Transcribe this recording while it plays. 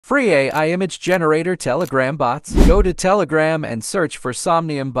Free AI image generator Telegram bots. Go to Telegram and search for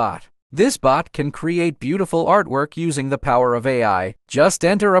Somnium bot. This bot can create beautiful artwork using the power of AI. Just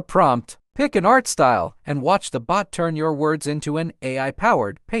enter a prompt, pick an art style, and watch the bot turn your words into an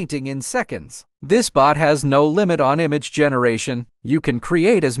AI-powered painting in seconds. This bot has no limit on image generation. You can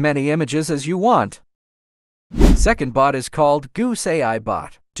create as many images as you want. Second bot is called Goose AI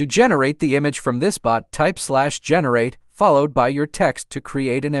bot. To generate the image from this bot, type /generate followed by your text to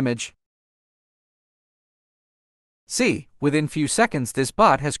create an image. See, within few seconds this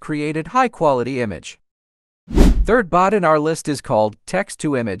bot has created high-quality image. Third bot in our list is called Text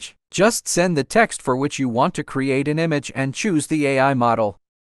to Image. Just send the text for which you want to create an image and choose the AI model.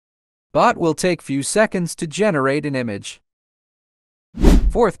 Bot will take few seconds to generate an image.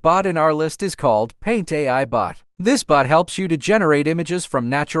 Fourth bot in our list is called Paint AI bot. This bot helps you to generate images from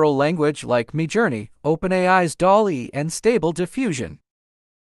natural language like Midjourney, OpenAI's DALL-E, and Stable Diffusion.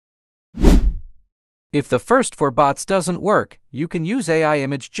 If the first four bots doesn't work, you can use AI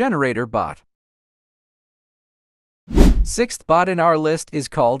Image Generator bot. Sixth bot in our list is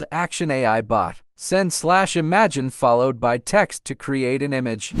called Action AI bot. Send /imagine followed by text to create an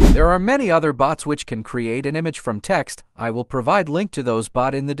image. There are many other bots which can create an image from text. I will provide link to those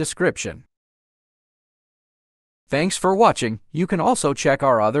bots in the description. Thanks for watching. You can also check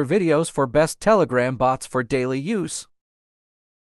our other videos for best Telegram bots for daily use.